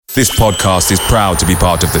This podcast is proud to be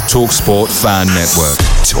part of the TalkSport Fan Network.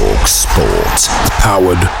 TalkSport.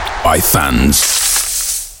 Powered by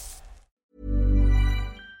fans.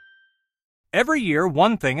 Every year,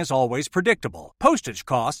 one thing is always predictable. Postage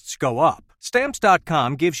costs go up.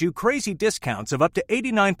 Stamps.com gives you crazy discounts of up to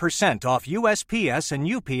 89% off USPS and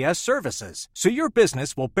UPS services, so your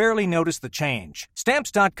business will barely notice the change.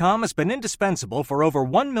 Stamps.com has been indispensable for over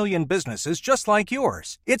 1 million businesses just like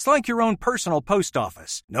yours. It's like your own personal post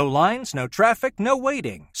office. No lines, no traffic, no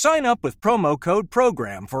waiting. Sign up with promo code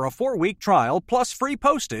PROGRAM for a 4-week trial plus free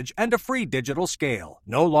postage and a free digital scale.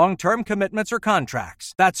 No long-term commitments or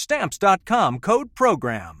contracts. That's Stamps.com, code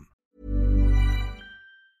PROGRAM.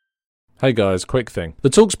 Hey guys, quick thing.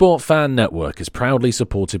 The TalkSport Fan Network is proudly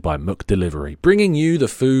supported by McDelivery, bringing you the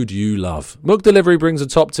food you love. McDelivery brings a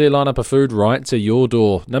top-tier lineup of food right to your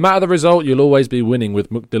door. No matter the result, you'll always be winning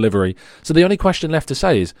with McDelivery. So the only question left to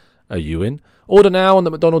say is, are you in? Order now on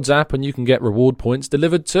the McDonald's app and you can get reward points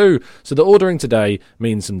delivered too. So the ordering today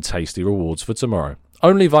means some tasty rewards for tomorrow.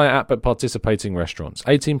 Only via app at participating restaurants.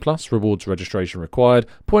 18 plus, rewards registration required.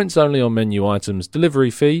 Points only on menu items.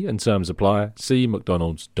 Delivery fee and terms apply. See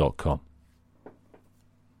mcdonalds.com.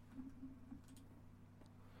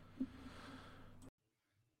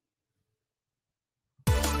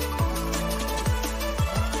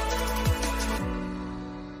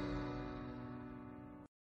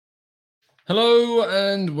 Hello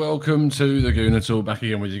and welcome to the Gooner Talk, back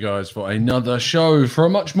again with you guys for another show for a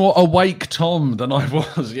much more awake Tom than I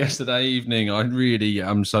was yesterday evening. I really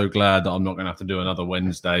am so glad that I'm not going to have to do another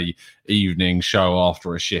Wednesday evening show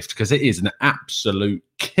after a shift, because it is an absolute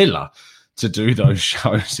killer to do those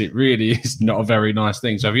shows. It really is not a very nice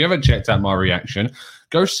thing. So if you haven't checked out my reaction,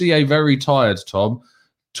 go see a very tired Tom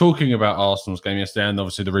talking about Arsenal's game yesterday and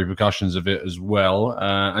obviously the repercussions of it as well,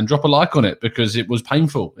 and drop a like on it, because it was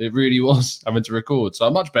painful. It really was, having to record. So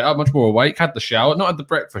I'm much better, much more awake, had the shower, not had the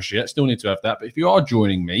breakfast yet, still need to have that. But if you are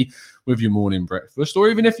joining me with your morning breakfast, or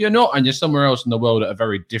even if you're not and you're somewhere else in the world at a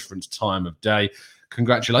very different time of day,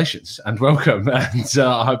 congratulations and welcome. And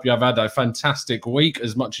I hope you have had a fantastic week,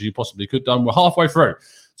 as much as you possibly could done. We're halfway through.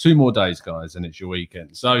 2 more days, guys, and it's your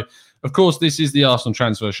weekend. So, of course, this is the Arsenal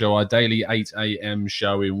Transfer Show, our daily 8 a.m.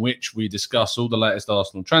 show in which we discuss all the latest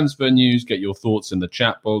Arsenal transfer news, get your thoughts in the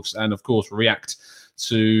chat box, and, of course, react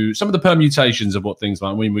to some of the permutations of what things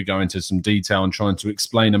like when we go into some detail and trying to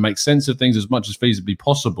explain and make sense of things as much as feasibly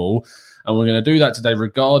possible. And we're going to do that today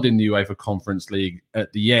regarding the UEFA Conference League.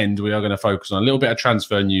 At the end, we are going to focus on a little bit of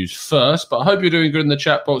transfer news first. But I hope you're doing good in the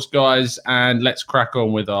chat box, guys, and let's crack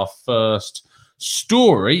on with our first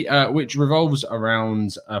story, which revolves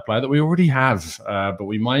around a player that we already have, but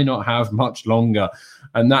we may not have much longer,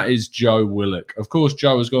 and that is Joe Willock. Of course,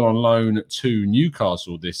 Joe has gone on loan to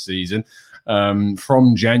Newcastle this season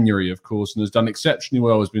from January, of course, and has done exceptionally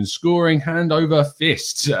well, has been scoring hand over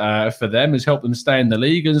fist for them, has helped them stay in the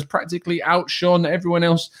league, and has practically outshone everyone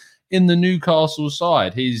else in the Newcastle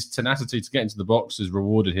side. His tenacity to get into the box has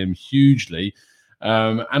rewarded him hugely.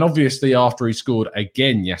 And obviously, after he scored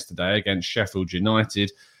again yesterday against Sheffield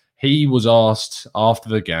United, he was asked after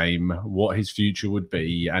the game what his future would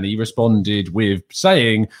be. And he responded with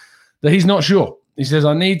saying that he's not sure. He says,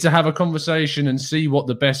 I need to have a conversation and see what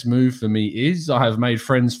the best move for me is. I have made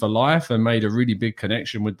friends for life and made a really big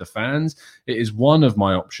connection with the fans. It is one of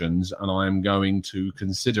my options and I am going to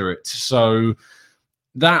consider it. So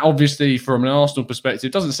that, obviously, from an Arsenal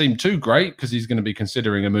perspective, doesn't seem too great, because he's going to be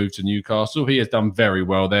considering a move to Newcastle. He has done very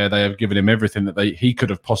well there. They have given him everything that he could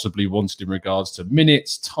have possibly wanted in regards to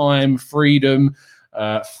minutes, time, freedom,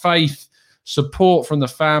 faith, support from the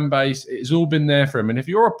fan base. It's all been there for him. And if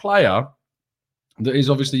you're a player that has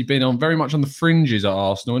obviously been on very much on the fringes at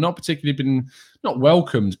Arsenal and not particularly been, not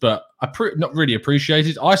welcomed, but not really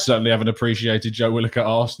appreciated. I certainly haven't appreciated Joe Willock at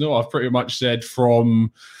Arsenal. I've pretty much said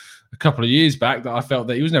from a couple of years back that I felt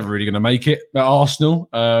that he was never really going to make it at Arsenal,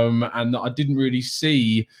 and that I didn't really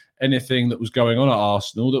see anything that was going on at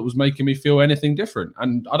Arsenal that was making me feel anything different.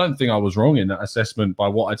 And I don't think I was wrong in that assessment by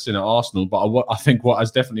what I'd seen at Arsenal, but I think what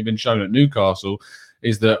has definitely been shown at Newcastle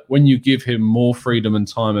is that when you give him more freedom and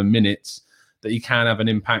time and minutes, that he can have an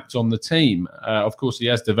impact on the team. Of course, he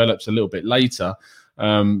has developed a little bit later,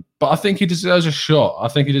 but I think he deserves a shot. I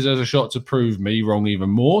think he deserves a shot to prove me wrong even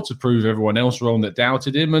more, to prove everyone else wrong that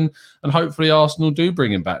doubted him, and hopefully Arsenal do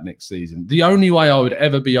bring him back next season. The only way I would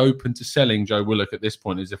ever be open to selling Joe Willock at this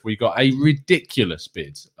point is if we got a ridiculous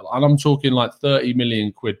bid. And I'm talking like 30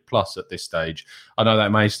 million quid plus at this stage. I know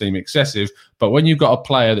that may seem excessive, but when you've got a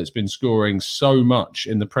player that's been scoring so much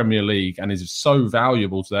in the Premier League and is so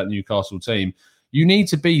valuable to that Newcastle team, You need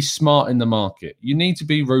to be smart in the market. You need to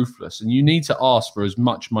be ruthless, and you need to ask for as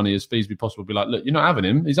much money as feasibly possible. Be like, look, you're not having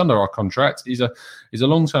him. He's under our contract. He's a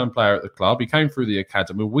long-term player at the club. He came through the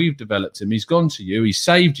academy. We've developed him. He's gone to you. He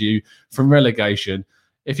saved you from relegation.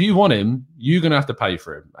 If you want him, you're going to have to pay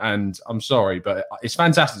for him. And I'm sorry, but it's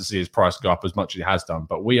fantastic to see his price go up as much as it has done.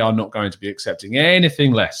 But we are not going to be accepting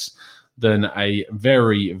anything less than a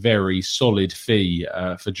very, very solid fee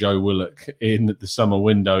for Joe Willock in the summer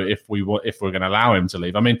window if we're going to allow him to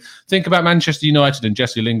leave. I mean, think about Manchester United and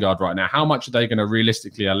Jesse Lingard right now. How much are they going to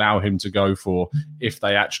realistically allow him to go for if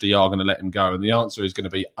they actually are going to let him go? And the answer is going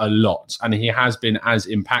to be a lot. And he has been as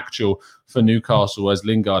impactful for Newcastle as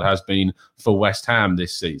Lingard has been for West Ham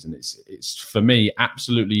this season. It's for me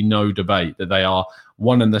absolutely no debate that they are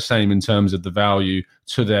one and the same in terms of the value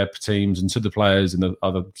to their teams and to the players and the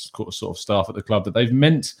other sort of staff at the club that they've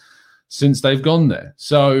meant since they've gone there.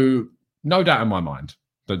 So no doubt in my mind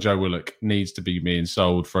that Joe Willock needs to be being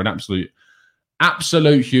sold for an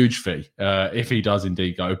absolute huge fee if he does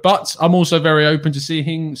indeed go. But I'm also very open to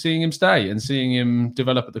seeing him stay and seeing him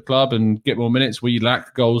develop at the club and get more minutes. We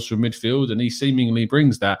lack goals from midfield, and he seemingly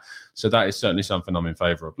brings that. So that is certainly something I'm in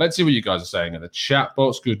favour of. Let's see what you guys are saying in the chat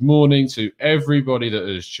box. Good morning to everybody that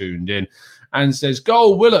has tuned in and says,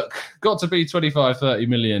 goal Willock, got to be 25-30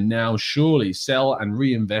 million now. Surely sell and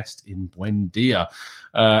reinvest in Buendia.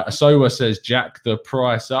 Asowa says, jack the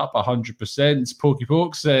price up 100%. Porky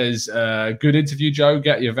Pork says, good interview, Joe.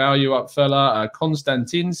 Get your value up, fella.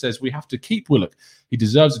 Konstantin says, we have to keep Willock. He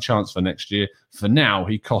deserves a chance for next year. For now,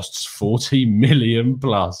 he costs 40 million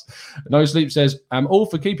plus. No Sleep says, I'm all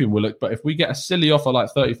for keeping Willock, but if we get a silly offer like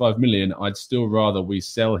 35 million, I'd still rather we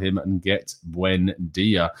sell him and get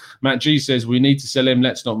Buendia. Matt G says, we need to sell him.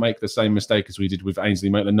 Let's not make the same mistake as we did with Ainsley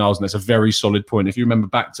Maitland-Niles. And that's a very solid point. If you remember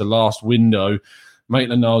back to last window,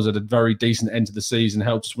 Maitland-Niles had a very decent end to the season,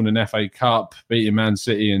 helped us win an FA Cup, beating Man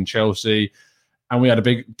City and Chelsea. And we had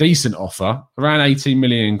a decent offer, around 18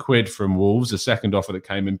 million quid from Wolves, the second offer that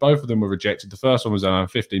came in. Both of them were rejected. The first one was around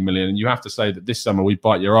 15 million. And you have to say that this summer we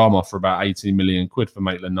bite your arm off for about 18 million quid for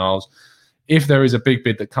Maitland-Niles. If there is a big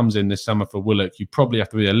bid that comes in this summer for Willock, you probably have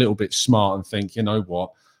to be a little bit smart and think, you know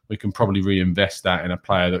what, we can probably reinvest that in a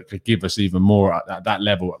player that could give us even more at that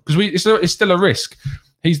level. Because it's still a risk.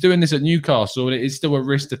 He's doing this at Newcastle, and it is still a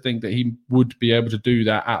risk to think that he would be able to do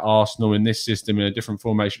that at Arsenal in this system, in a different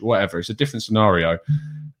formation, whatever. It's a different scenario.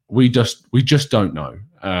 We just don't know.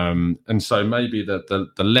 And so maybe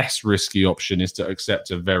the less risky option is to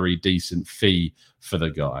accept a very decent fee for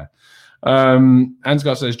the guy.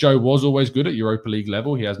 Ansgar says, Joe was always good at Europa League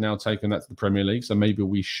level. He has now taken that to the Premier League, so maybe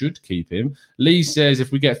we should keep him. Lee says,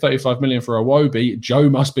 if we get 35 million for Iwobi,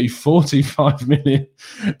 Joe must be 45 million.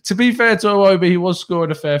 To be fair to Iwobi, he was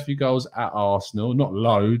scoring a fair few goals at Arsenal. Not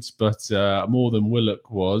loads, but more than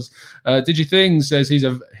Willock was. DigiThing says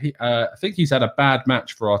I think he's had a bad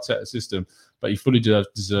match for Arteta's system, but he fully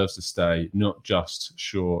deserves to stay, not just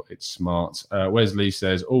sure it's smart. Wesley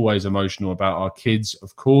says, always emotional about our kids,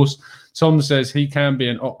 of course. Tom says, he can be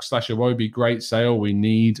an Ox/Iwobi great sale. We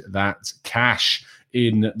need that cash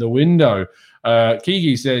in the window.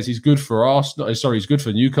 Kigi says he's good for Arsenal. Sorry, he's good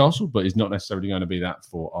for Newcastle, but he's not necessarily going to be that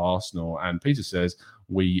for Arsenal. And Peter says,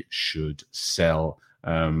 we should sell.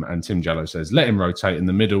 And Tim Jallo says, let him rotate in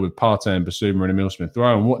the middle with Partey and Basuma and Emile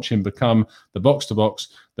Smith-Rowe and watch him become the box-to-box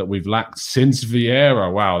that we've lacked since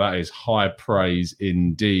Vieira. Wow, that is high praise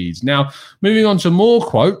indeed. Now, moving on to more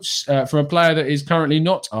quotes from a player that is currently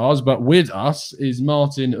not ours, but with us, is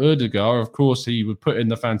Martin Odegaard. Of course, he would put in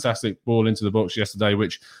the fantastic ball into the box yesterday,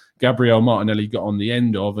 which Gabriel Martinelli got on the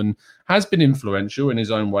end of and has been influential in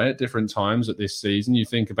his own way at different times at this season. You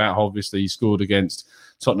think about, obviously, he scored against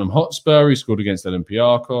Tottenham Hotspur, he scored against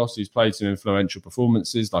Olympiacos, he's played some influential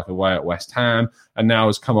performances like away at West Ham, and now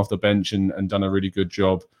has come off the bench and done a really good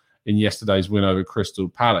job in yesterday's win over Crystal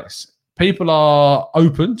Palace. People are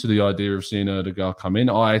open to the idea of seeing Odegaard come in.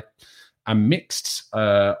 I am mixed.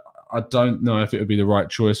 I don't know if it would be the right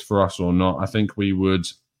choice for us or not. I think we would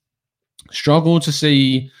struggle to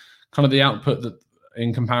see kind of the output that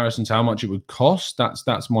in comparison to how much it would cost.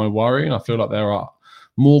 That's my worry. And I feel like there are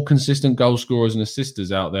more consistent goal scorers and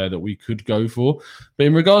assisters out there that we could go for. But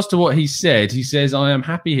in regards to what he says, I am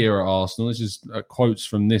happy here at Arsenal. This is quotes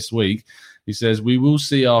from this week. He says, we will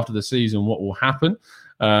see after the season what will happen.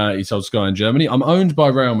 He told Sky in Germany, I'm owned by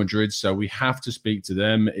Real Madrid, so we have to speak to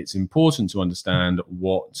them. It's important to understand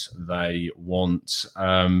what they want.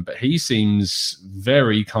 But he seems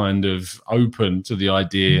very kind of open to the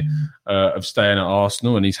idea of staying at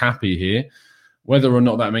Arsenal, and he's happy here. Whether or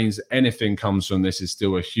not that means anything comes from this is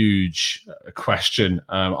still a huge question.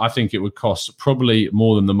 I think it would cost probably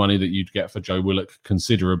more than the money that you'd get for Joe Willock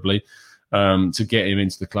considerably. to get him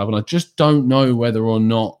into the club. And I just don't know whether or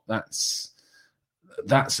not that's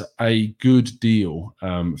a good deal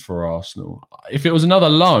for Arsenal. If it was another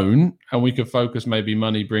loan and we could focus maybe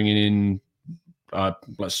money bringing in, like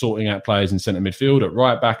sorting out players in centre midfield, at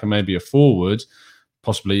right back and maybe a forward,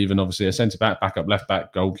 possibly even obviously a centre back, backup left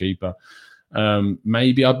back, goalkeeper,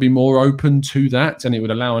 maybe I'd be more open to that, and it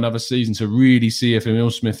would allow another season to really see if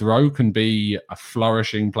Emile Smith-Rowe can be a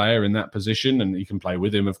flourishing player in that position, and you can play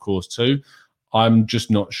with him, of course, too. I'm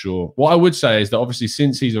just not sure. What I would say is that obviously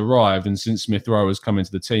since he's arrived and since Smith-Rowe has come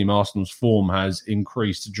into the team, Arsenal's form has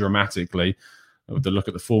increased dramatically. With the look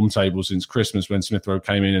at the form table since Christmas when Smith-Rowe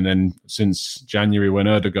came in, and then since January when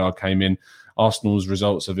Ødegaard came in, Arsenal's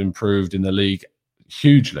results have improved in the league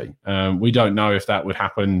hugely. We don't know if that would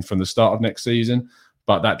happen from the start of next season,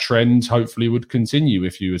 but that trend hopefully would continue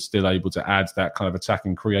if you were still able to add that kind of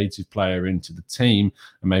attacking creative player into the team,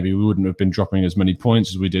 and maybe we wouldn't have been dropping as many points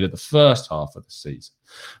as we did at the first half of the season.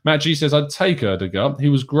 Matt G says, I'd take Ødegaard. He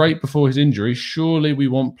was great before his injury. Surely we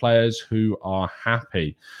want players who are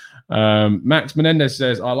happy. Max Menendez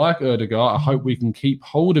says, I like Ødegaard. I hope we can keep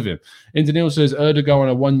hold of him. Indanil says, Ødegaard on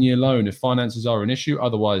a 1-year loan if finances are an issue.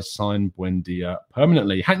 Otherwise, sign Buendia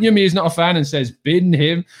permanently. Hanyumi is not a fan and says, bin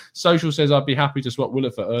him. Social says, I'd be happy to swap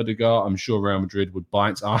Willock for Ødegaard. I'm sure Real Madrid would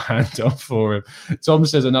bite our hand off for him. Tom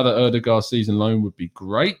says, another Ødegaard season loan would be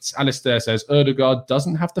great. Alistair says, Ødegaard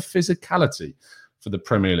doesn't have the physicality for the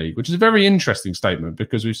Premier League, which is a very interesting statement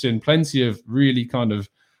because we've seen plenty of really kind of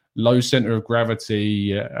low center of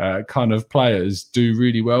gravity kind of players do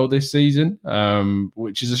really well this season,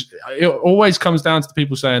 which is it always comes down to the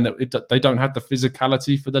people saying that they don't have the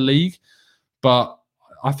physicality for the league, but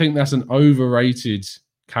I think that's an overrated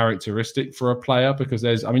characteristic for a player because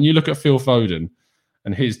you look at Phil Foden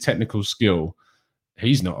and his technical skill.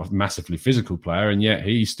 He's not a massively physical player, and yet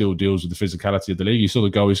he still deals with the physicality of the league. You saw the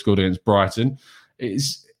goal he scored against Brighton.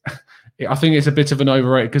 I think it's a bit of an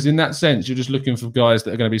overrated because in that sense, you're just looking for guys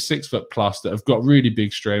that are going to be 6 foot plus that have got really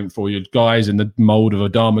big strength, or your guys in the mould of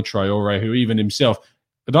Adama Traore, who even himself,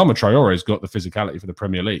 Adama Traore has got the physicality for the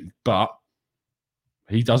Premier League, but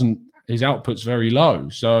he doesn't. His output's very low,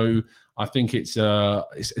 so I think it's a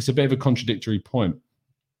bit of a contradictory point.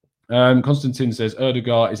 Konstantin says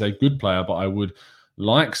Ødegaard is a good player, but I would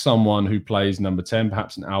like someone who plays number 10,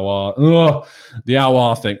 perhaps an Aouar. The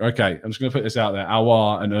Aouar thing. Okay, I'm just going to put this out there.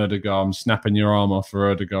 Aouar and Ødegaard. I'm snapping your arm off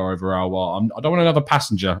for Ødegaard over Aouar. I don't want another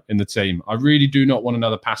passenger in the team. I really do not want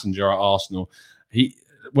another passenger at Arsenal.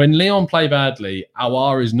 When Leon play badly,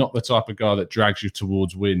 Aouar is not the type of guy that drags you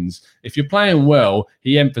towards wins. If you're playing well,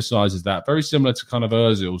 he emphasises that. Very similar to kind of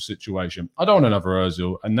Ozil's situation. I don't want another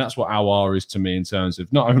Ozil, and that's what Aouar is to me in terms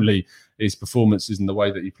of not only his performances and the way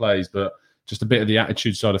that he plays, but just a bit of the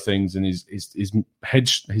attitude side of things, and his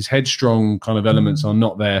headstrong kind of elements are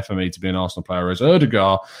not there for me to be an Arsenal player. Whereas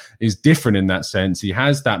Ødegaard is different in that sense. He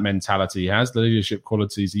has that mentality. He has the leadership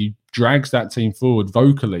qualities. He drags that team forward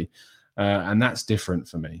vocally. And that's different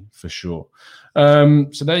for me, for sure.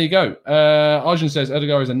 So there you go. Arjun says,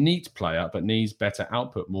 Ødegaard is a neat player, but needs better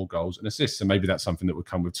output, more goals and assists. So maybe that's something that would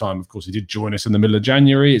come with time. Of course, he did join us in the middle of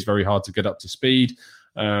January. It's very hard to get up to speed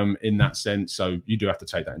in that sense. So you do have to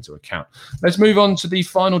take that into account. Let's move on to the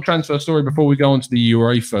final transfer story before we go on to the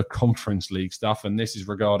UEFA Conference League stuff. And this is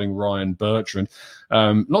regarding Ryan Bertrand.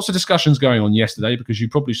 Lots of discussions going on yesterday because you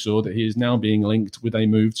probably saw that he is now being linked with a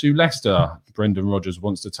move to Leicester. Brendan Rodgers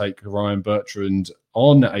wants to take Ryan Bertrand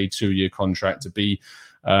on a 2-year contract to be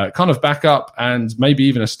kind of backup and maybe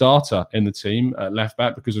even a starter in the team at left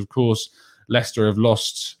back because, of course, Leicester have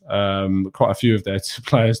lost quite a few of their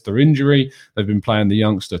players through injury. They've been playing the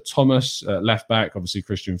youngster Thomas at left back. Obviously,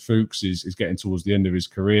 Christian Fuchs is getting towards the end of his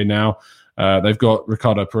career now. They've got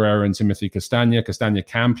Ricardo Pereira and Timothy Castagna. Castagna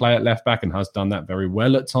can play at left back and has done that very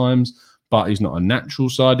well at times, but he's not a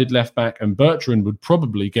natural-sided left back. And Bertrand would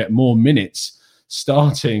probably get more minutes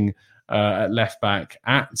starting at left back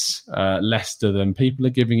at Leicester than people are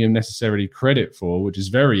giving him necessarily credit for, which is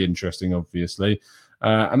very interesting, obviously.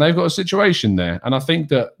 And they've got a situation there. And I think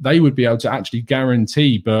that they would be able to actually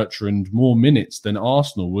guarantee Bertrand more minutes than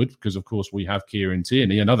Arsenal would, because, of course, we have Kieran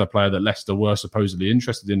Tierney, another player that Leicester were supposedly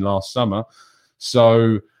interested in last summer.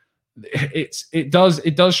 So it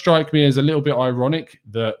does strike me as a little bit ironic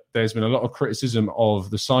that there's been a lot of criticism of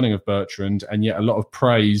the signing of Bertrand and yet a lot of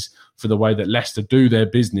praise for the way that Leicester do their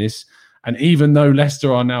business. And even though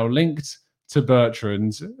Leicester are now linked to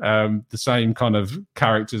Bertrand, the same kind of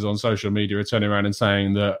characters on social media are turning around and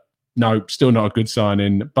saying that, no, still not a good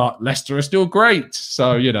signing, but Leicester are still great.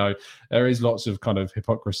 So, there is lots of kind of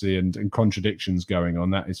hypocrisy and contradictions going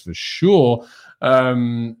on. That is for sure.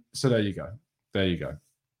 So there you go.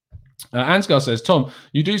 Ansgar says, Tom,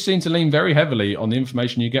 you do seem to lean very heavily on the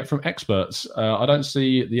information you get from experts. I don't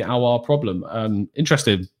see the our problem.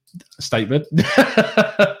 Interesting statement.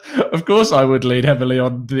 Of course, I would lean heavily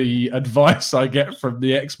on the advice I get from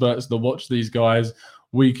the experts that watch these guys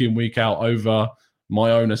week in, week out over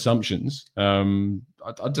my own assumptions.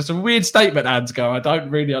 Just a weird statement, Ansgar. I don't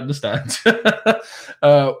really understand.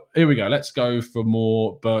 Here we go. Let's go for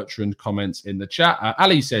more Bertrand comments in the chat.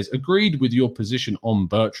 Ali says, agreed with your position on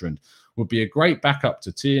Bertrand. Would be a great backup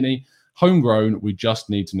to Tierney. Homegrown, we just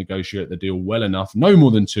need to negotiate the deal well enough. No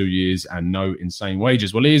more than 2 years and no insane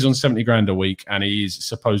wages. Well, he is on 70 grand a week and he is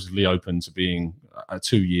supposedly open to being a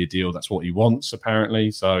 2-year deal. That's what he wants,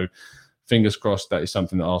 apparently. So fingers crossed that is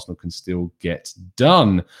something that Arsenal can still get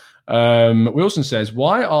done. Wilson says,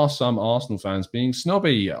 why are some Arsenal fans being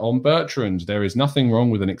snobby on Bertrand? There is nothing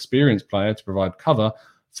wrong with an experienced player to provide cover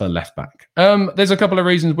for left back. There's a couple of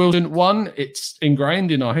reasons, Wilson. One, it's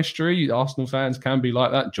ingrained in our history. Arsenal fans can be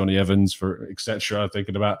like that. Johnny Evans, for etc.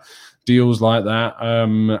 Thinking about deals like that.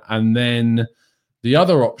 And then the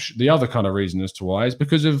other kind of reason as to why is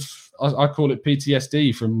because of, I call it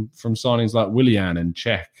PTSD from signings like Willian and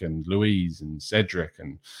Cech and Louise and Cedric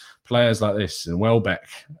and players like this and Welbeck,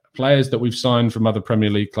 players that we've signed from other Premier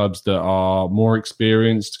League clubs that are more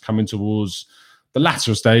experienced, coming towards the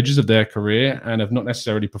latter stages of their career and have not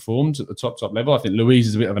necessarily performed at the top level. I think Louise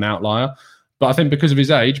is a bit of an outlier, but I think because of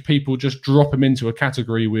his age, people just drop him into a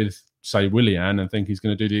category with, say, Willian and think he's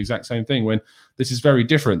going to do the exact same thing when this is very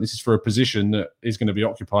different. This is for a position that is going to be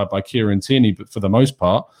occupied by Kieran Tierney, but for the most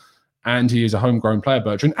part, and he is a homegrown player,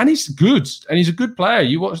 Bertrand, and he's good, and he's a good player.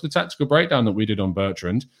 You watch the tactical breakdown that we did on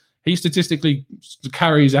Bertrand. He statistically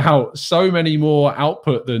carries out so many more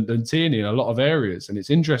output than Tierney in a lot of areas, and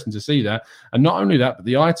it's interesting to see that. And not only that, but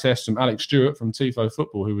the eye test from Alex Stewart from Tifo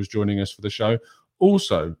Football, who was joining us for the show,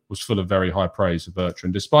 also was full of very high praise for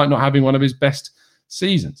Bertrand, despite not having one of his best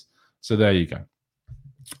seasons. So there you go.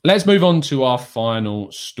 Let's move on to our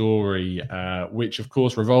final story, which, of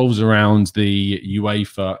course, revolves around the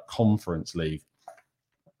UEFA Conference League.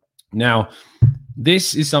 Now,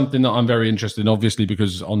 this is something that I'm very interested in, obviously,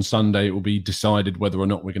 because on Sunday it will be decided whether or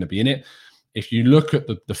not we're going to be in it. If you look at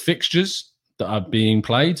the fixtures that are being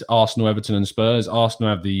played, Arsenal, Everton and Spurs,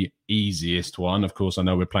 Arsenal have the easiest one. Of course, I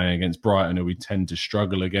know we're playing against Brighton, who we tend to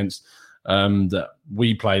struggle against. That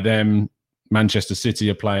we play them. Manchester City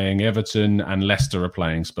are playing Everton and Leicester are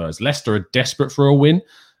playing Spurs. Leicester are desperate for a win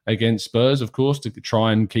against Spurs, of course, to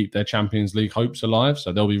try and keep their Champions League hopes alive.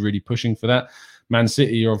 So they'll be really pushing for that. Man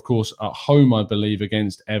City are, of course, at home, I believe,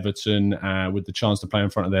 against Everton with the chance to play in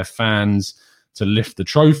front of their fans to lift the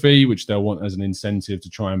trophy, which they'll want as an incentive to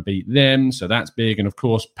try and beat them. So that's big. And, of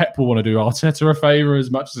course, Pep will want to do Arteta a favour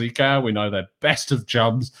as much as he can. We know they're best of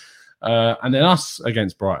chums. And then us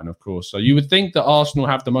against Brighton, of course. So you would think that Arsenal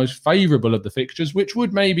have the most favourable of the fixtures, which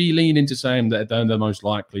would maybe lean into saying that they're the most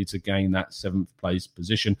likely to gain that 7th place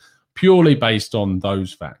position, purely based on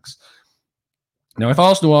those facts. Now, if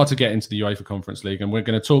Arsenal are to get into the UEFA Conference League, and we're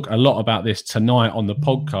going to talk a lot about this tonight on the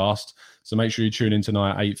podcast, so make sure you tune in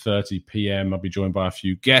tonight at 8:30 p.m. I'll be joined by a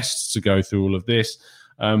few guests to go through all of this.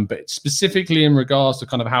 But specifically in regards to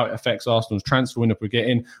kind of how it affects Arsenal's transfer window if we get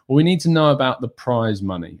in, well, we need to know about the prize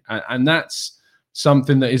money. And that's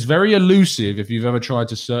something that is very elusive if you've ever tried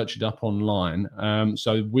to search it up online.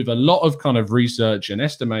 So with a lot of kind of research and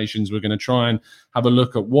estimations, we're going to try and have a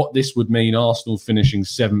look at what this would mean Arsenal finishing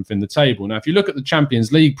 7th in the table. Now, if you look at the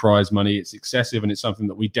Champions League prize money, it's excessive and it's something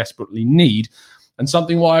that we desperately need. And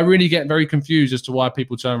something why I really get very confused as to why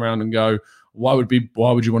people turn around and go, why would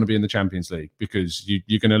you want to be in the Champions League? Because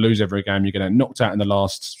you're going to lose every game. You're going to get knocked out in the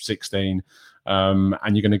last 16. And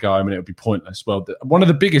you're going to go home and it'll be pointless. Well, one of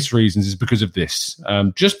the biggest reasons is because of this.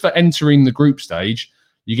 Just for entering the group stage,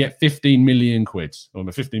 you get 15 million quid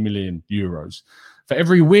or 15 million euros. For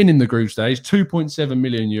every win in the group stage, 2.7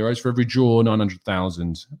 million euros. For every draw,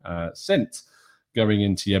 900,000 cents going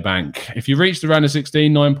into your bank. If you reach the round of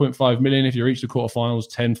 16, 9.5 million. If you reach the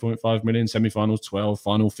quarterfinals, 10.5 million. Semi-finals, 12.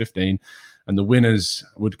 Final, 15. And the winners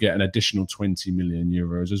would get an additional 20 million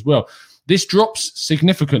euros as well. This drops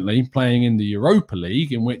significantly playing in the Europa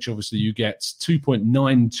League, in which obviously you get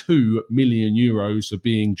 2.92 million euros for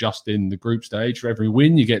being just in the group stage. For every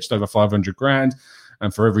win, you get just over 500 grand.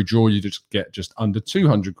 And for every draw, you just get just under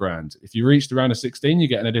 200 grand. If you reach the round of 16, you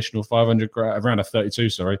get an additional 500 grand, round of 32,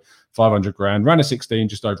 500 grand. Round of 16,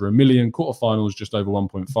 just over a million. Quarterfinals, just over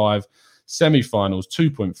 1.5. Semi-finals,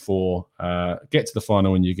 2.4. Get to the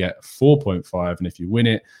final and you get 4.5. And if you win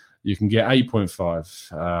it, you can get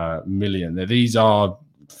 8.5 million. Now, these are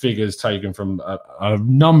figures taken from a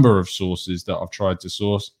number of sources that I've tried to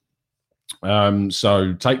source.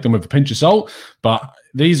 So take them with a pinch of salt, but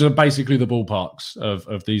these are basically the ballparks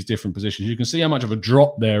of these different positions. You can see how much of a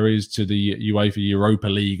drop there is to the UEFA Europa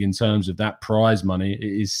League in terms of that prize money.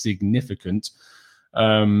 It is significant.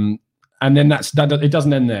 And then that it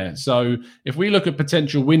doesn't end there. So if we look at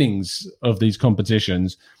potential winnings of these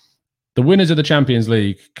competitions, the winners of the Champions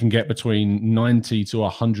League can get between 90 to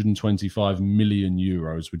 125 million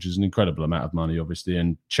euros, which is an incredible amount of money, obviously.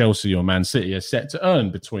 And Chelsea or Man City are set to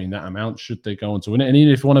earn between that amount should they go on to win it. And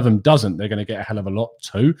even if one of them doesn't, they're going to get a hell of a lot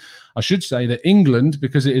too. I should say that England,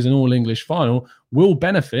 because it is an all-English final, will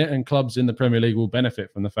benefit, and clubs in the Premier League will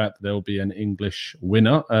benefit from the fact that there will be an English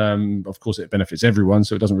winner. Of course, it benefits everyone,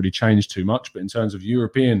 so it doesn't really change too much. But in terms of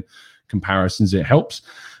European comparisons, it helps.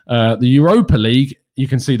 The Europa League, you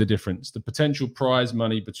can see the difference. The potential prize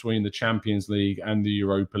money between the Champions League and the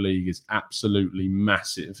Europa League is absolutely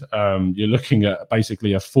massive. You're looking at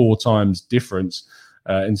basically a 4 times difference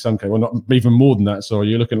in some cases, well, not even more than that. So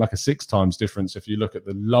you're looking like a 6 times difference if you look at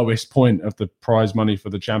the lowest point of the prize money for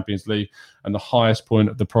the Champions League and the highest point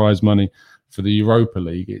of the prize money for the Europa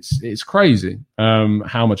League. It's crazy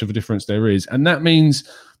how much of a difference there is. And that means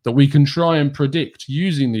that we can try and predict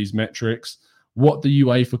using these metrics what the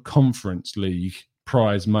UEFA Conference League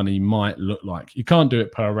prize money might look like. You can't do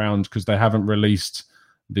it per round because they haven't released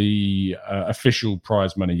the official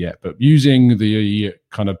prize money yet, but using the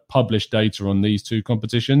kind of published data on these two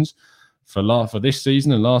competitions for this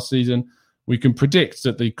season and last season, we can predict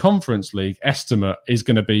that the Conference League estimate is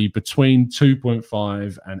going to be between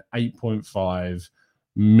 2.5 and 8.5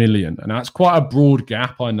 million. And that's quite a broad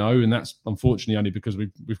gap, I know, and that's unfortunately only because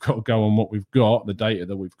we've got to go on what we've got, the data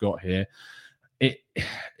that we've got here.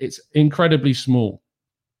 It's incredibly small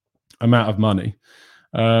amount of money.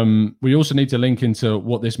 We also need to link into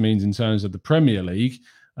what this means in terms of the Premier League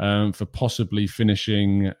for possibly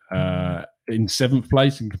finishing in 7th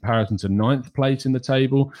place in comparison to 9th place in the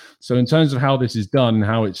table. So in terms of how this is done,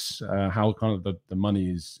 how kind of the money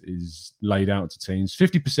is laid out to teams,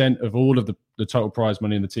 50% of all of the total prize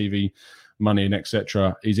money and the TV money and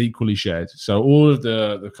etc. is equally shared. So all of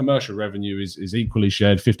the commercial revenue is equally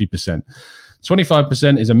shared, 50%.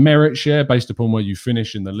 25% is a merit share based upon where you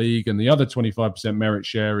finish in the league, and the other 25% merit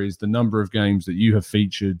share is the number of games that you have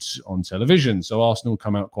featured on television. So Arsenal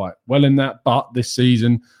come out quite well in that, but this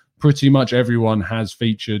season pretty much everyone has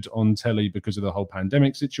featured on telly because of the whole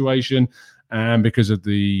pandemic situation and because of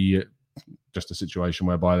just a situation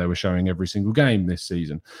whereby they were showing every single game this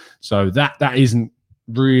season. So that isn't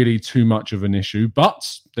really too much of an issue, but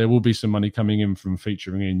there will be some money coming in from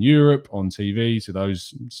featuring in Europe on TV. So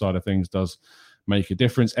those side of things does make a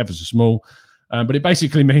difference, ever so small. But it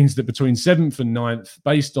basically means that between 7th and 9th,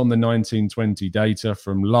 based on the 1920 data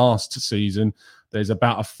from last season, there's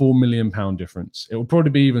about a £4 million difference. It will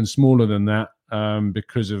probably be even smaller than that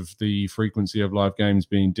because of the frequency of live games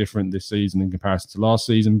being different this season in comparison to last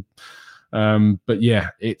season. But yeah,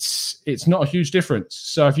 it's not a huge difference.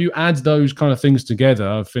 So if you add those kind of things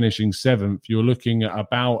together, finishing 7th, you're looking at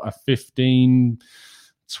about a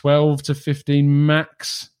 12 to 15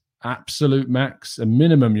 max, absolute max. A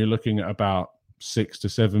minimum, you're looking at about 6 to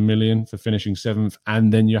 7 million for finishing 7th,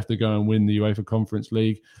 and then you have to go and win the UEFA Conference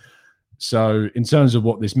League. So in terms of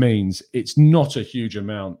what this means, it's not a huge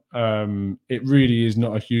amount. It really is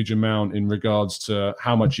not a huge amount in regards to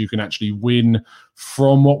how much you can actually win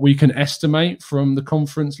from what we can estimate from the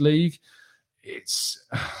Conference League. It's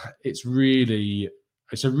a really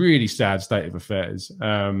sad state of affairs,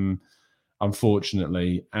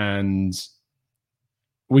 unfortunately. And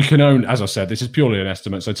we can only, as I said, this is purely an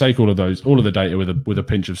estimate. So take all of the data with a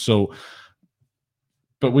pinch of salt.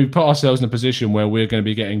 But we've put ourselves in a position where we're going to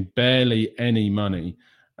be getting barely any money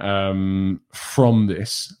from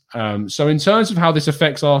this. So in terms of how this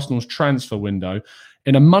affects Arsenal's transfer window,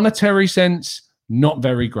 in a monetary sense, not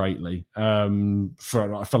very greatly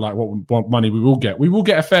for like what money we will get. We will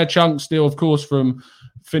get a fair chunk still, of course, from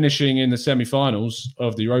finishing in the semi-finals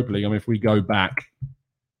of the Europa League. I mean, if we go back,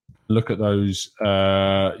 look at those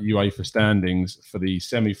UEFA standings for the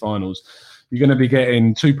semi-finals, you're going to be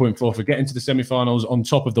getting 2.4 for getting to the semi-finals on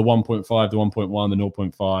top of the 1.5, the 1.1, the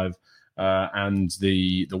 0.5, and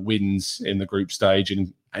the wins in the group stage,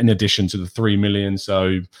 in addition to the 3 million.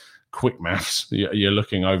 So quick maths, you're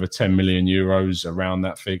looking over 10 million euros around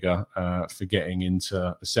that figure for getting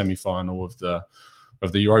into the semi-final of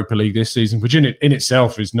the Europa League this season, which in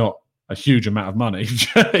itself is not a huge amount of money.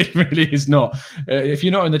 It really is not. If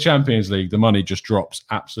you're not in the Champions League, the money just drops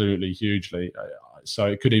absolutely hugely. So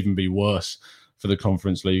it could even be worse for the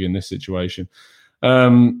Conference League in this situation.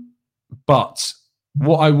 But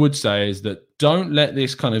What I would say is that don't let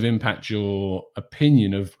this kind of impact your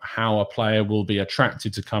opinion of how a player will be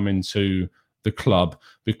attracted to come into the club,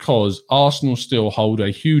 because Arsenal still hold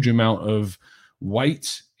a huge amount of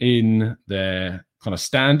weight in their kind of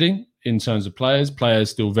standing in terms of players.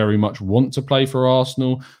 Players still very much want to play for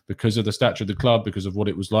Arsenal because of the stature of the club, because of what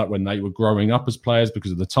it was like when they were growing up as players,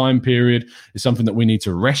 because of the time period. It's something that we need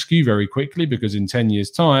to rescue very quickly, because in 10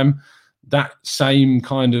 years' time, that same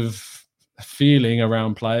kind of feeling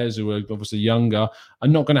around players who are obviously younger are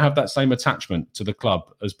not going to have that same attachment to the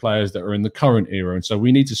club as players that are in the current era. And so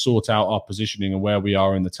we need to sort out our positioning and where we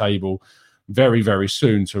are in the table very, very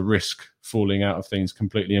soon to risk falling out of things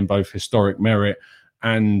completely in both historic merit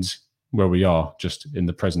and where we are just in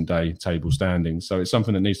the present day table standings. So it's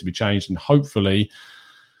something that needs to be changed, and hopefully,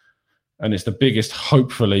 and it's the biggest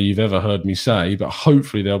hopefully you've ever heard me say, but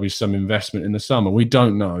hopefully there'll be some investment in the summer. We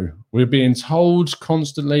don't know. We're being told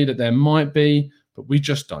constantly that there might be, but we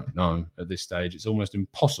just don't know at this stage. It's almost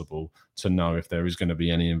impossible to know if there is going to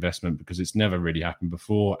be any investment, because it's never really happened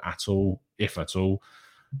before at all, if at all.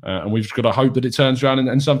 And we've just got to hope that it turns around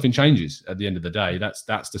and something changes at the end of the day.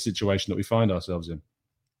 That's the situation that we find ourselves in.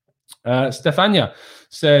 Stefania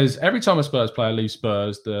says, every time a Spurs player leaves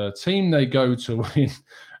Spurs, the team they go to win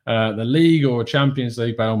the league or Champions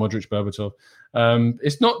League, Bale, Modric, Berbatov,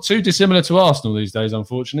 it's not too dissimilar to Arsenal these days,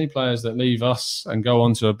 unfortunately. Players that leave us and go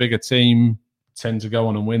on to a bigger team tend to go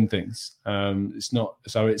on and win things.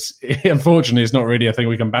 Unfortunately, it's not really a thing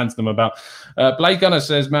we can banter them about. Blake Gunner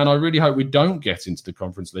says, man, I really hope we don't get into the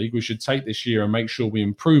Conference League. We should take this year and make sure we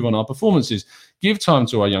improve on our performances, give time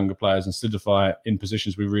to our younger players and solidify in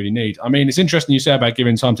positions we really need. I mean, it's interesting you say about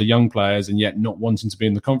giving time to young players and yet not wanting to be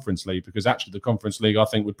in the Conference League, because actually the Conference League, I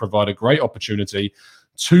think, would provide a great opportunity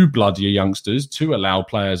to blood your youngsters, to allow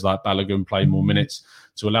players like Balogun play more minutes,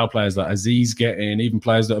 to allow players like Aziz get in, even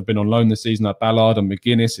players that have been on loan this season like Ballard and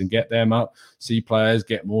McGuinness, and get them up, see players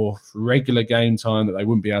get more regular game time that they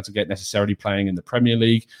wouldn't be able to get necessarily playing in the Premier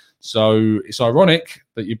League. So it's ironic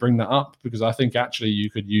that you bring that up, because I think actually you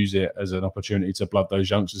could use it as an opportunity to blood those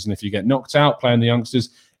youngsters. And if you get knocked out playing the youngsters,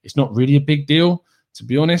 it's not really a big deal, to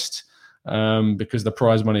be honest, because the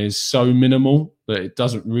prize money is so minimal that it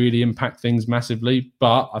doesn't really impact things massively.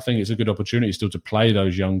 But I think it's a good opportunity still to play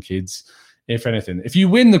those young kids. If anything, if you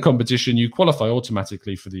win the competition, you qualify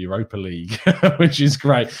automatically for the Europa League, which is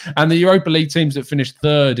great. And the Europa League teams that finish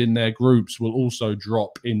third in their groups will also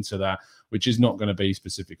drop into that, which is not going to be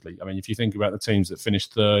specifically. I mean, if you think about the teams that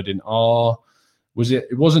finished third in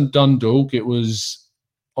it wasn't Dundalk, it was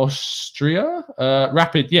Austria?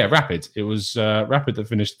 Rapid. It was Rapid that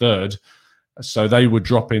finished third. So they would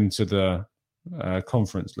drop into the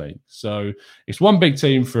Conference League. So it's one big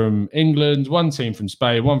team from England, one team from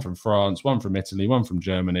Spain, one from France, one from Italy, one from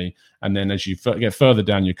Germany, and then as you get further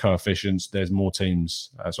down your coefficients, there's more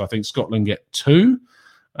teams. So I think Scotland get 2,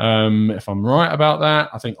 if I'm right about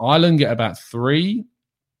that. I think Ireland get about 3.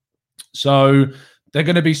 So they're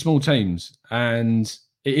going to be small teams, and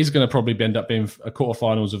it is going to probably end up being a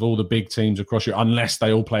quarterfinals of all the big teams across Europe, unless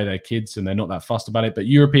they all play their kids and they're not that fussed about it. But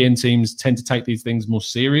European teams tend to take these things more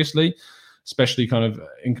seriously, especially kind of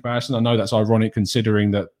in comparison. I know that's ironic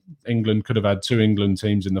considering that England could have had 2 England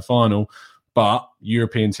teams in the final, but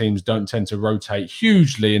European teams don't tend to rotate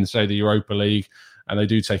hugely in, say, the Europa League, and they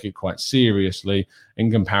do take it quite seriously in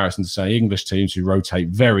comparison to, say, English teams who rotate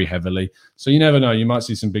very heavily. So you never know. You might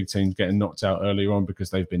see some big teams getting knocked out earlier on because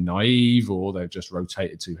they've been naive or they've just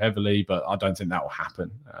rotated too heavily, but I don't think that will happen.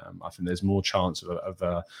 I think there's more chance of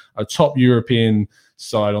a top European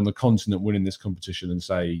side on the continent winning this competition than,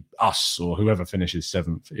 say, us or whoever finishes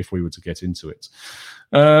 7th if we were to get into it.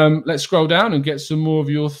 Let's scroll down and get some more of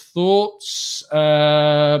your thoughts.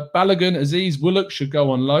 Balogun, Aziz, Willock should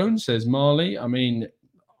go on loan, says Marley. I mean,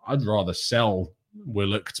 I'd rather sell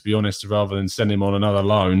Willock, to be honest, rather than send him on another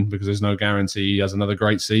loan, because there's no guarantee he has another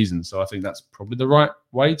great season. So I think that's probably the right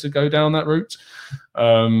way to go down that route.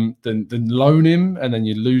 Then loan him and then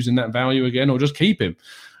you're losing that value again, or just keep him.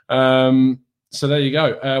 So there you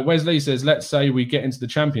go. Wesley says, let's say we get into the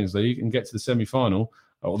Champions League and get to the semi-final,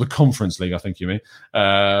 or the Conference League, I think you mean.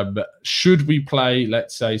 But should we play,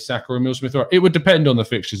 let's say, Saka or Emile Smith Rowe? It would depend on the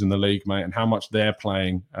fixtures in the league, mate, and how much they're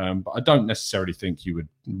playing. But I don't necessarily think you would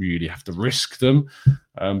really have to risk them.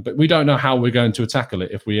 But we don't know how we're going to tackle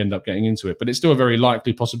it if we end up getting into it. But it's still a very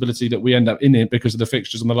likely possibility that we end up in it because of the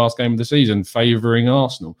fixtures on the last game of the season favouring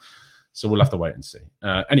Arsenal. So we'll have to wait and see.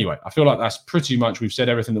 Anyway, I feel like that's pretty much, we've said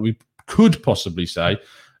everything that we could possibly say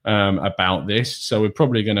about this. So we're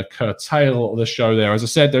probably going to curtail the show there. As I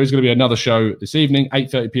said, there is going to be another show this evening,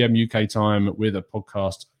 8:30 p.m. UK time, with a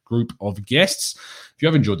podcast group of guests. If you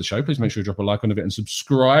have enjoyed the show, please make sure you drop a like on it and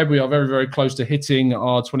subscribe. We are very, very close to hitting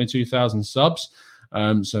our 22,000 subs.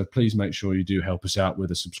 So please make sure you do help us out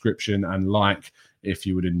with a subscription and like if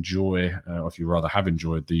you would enjoy, or if you rather have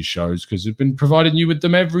enjoyed these shows, because we've been providing you with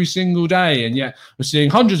them every single day. And yet we're seeing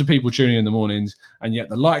hundreds of people tuning in the mornings, and yet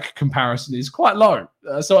the like comparison is quite low.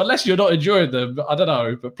 So unless you're not enjoying them, I don't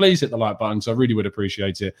know, but please hit the like button. So I really would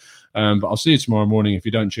appreciate it. But I'll see you tomorrow morning if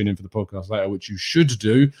you don't tune in for the podcast later, which you should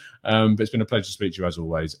do. But it's been a pleasure to speak to you as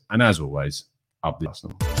always. And as always, up the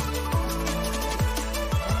Arsenal.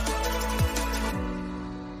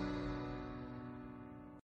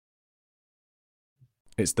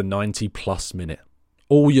 It's the 90-plus minute.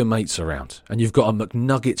 All your mates around, and you've got a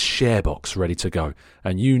McNuggets share box ready to go,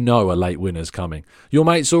 and you know a late winner's coming. Your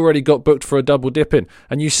mate's already got booked for a double dipping,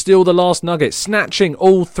 and you steal the last nugget, snatching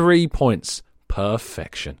all 3 points.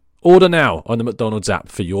 Perfection. Order now on the McDonald's app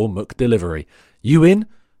for your McDelivery. You in?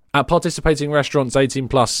 At participating restaurants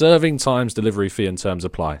 18+, serving times, delivery fee and terms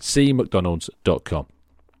apply. See mcdonalds.com.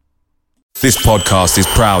 This podcast is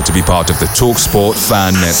proud to be part of the TalkSport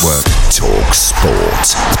Fan Network.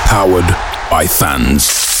 TalkSport. Powered by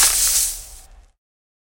fans.